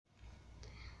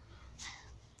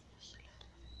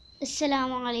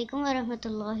السلام علیکم ورحمۃ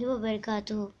اللہ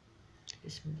وبرکاتہ۔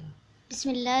 بسم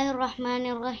اللہ الرحمن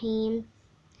الرحیم۔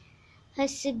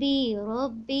 حسبی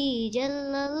ربی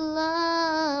جل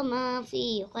اللہ ما فی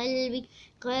قلبی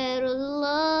غیر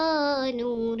اللہ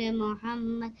نور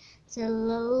محمد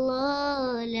صلی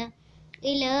اللہ لا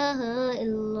الہ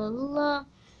الا اللہ۔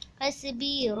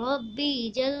 حسبی ربی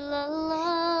جل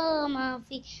اللہ ما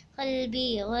فی قلبی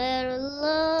غیر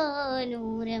اللہ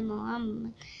نور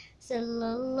محمد صلی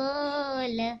اللہ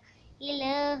لا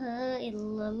الہ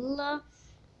الا اللہ۔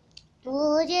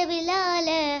 وہ جو بلال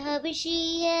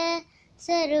حبشی ہے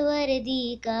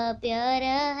سروردی کا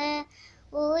پیارا ہے،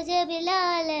 وہ جو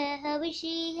بلال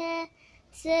حبشی ہے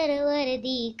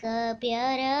سروردی کا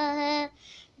پیارا ہے،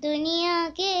 دنیا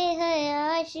کے ہے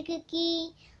عاشق کی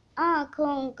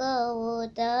آنکھوں کا وہ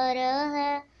تارا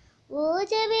ہے، وہ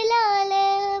جو بلال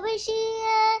حبشی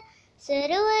ہے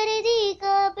سروردی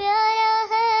کا پیارا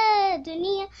ہے،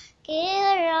 دنیا کے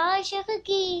ہر عاشق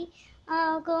کی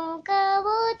آنکھوں کا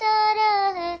وہ تارا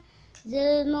ہے،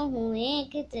 ظلم ہوئے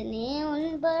کتنے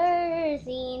ان پر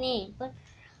سینے پر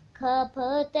کھا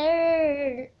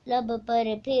پتھر، لب پر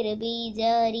پھر بھی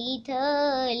جاری تھا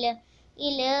لا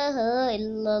الہ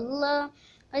الا اللہ۔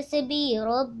 حسبی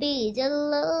ربی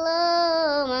جل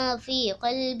اللہ ما فی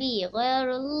قلبی غیر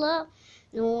اللہ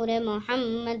نور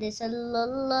محمد صلی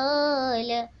اللہ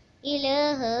لا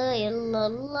الہ الا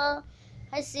اللہ۔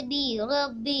 حسبی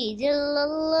ربی جل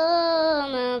اللہ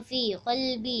ما فی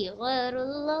قلبی غیر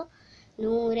اللہ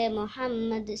نور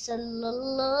محمد صلی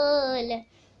اللہ لا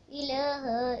الہ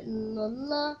الا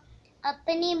اللہ۔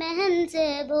 اپنی بہن سے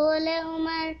بولے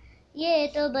عمر یہ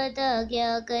تو بتا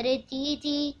کیا کرتی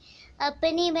تھی،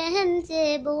 اپنی بہن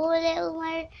سے بولے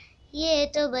عمر یہ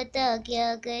تو بتا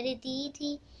کیا کرتی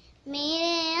تھی،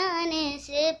 میرے آنے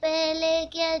سے پہلے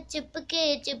کیا چپ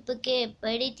کے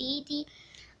پڑھتی تھی،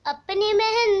 اپنی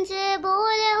بہن سے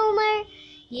بولے عمر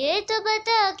یہ تو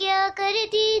بتا کیا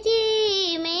کرتی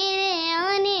تھی، میرے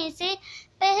آنے سے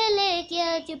پہلے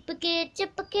کیا چپ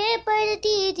کے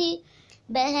پڑھتی تھی۔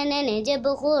 بہن نے جب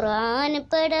قرآن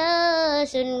پڑھا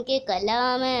سن کے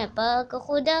کلام پاک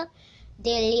خدا،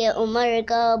 دل یہ عمر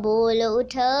کا بول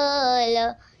اٹھا لا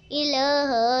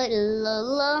الہ الا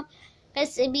اللہ۔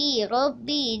 حسبی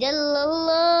ربی جل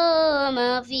اللہ ما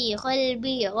فی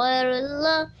قلبی غیر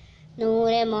اللہ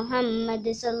نور محمد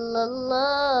صلی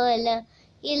اللہ لا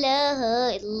الہ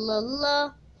الا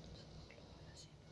اللہ۔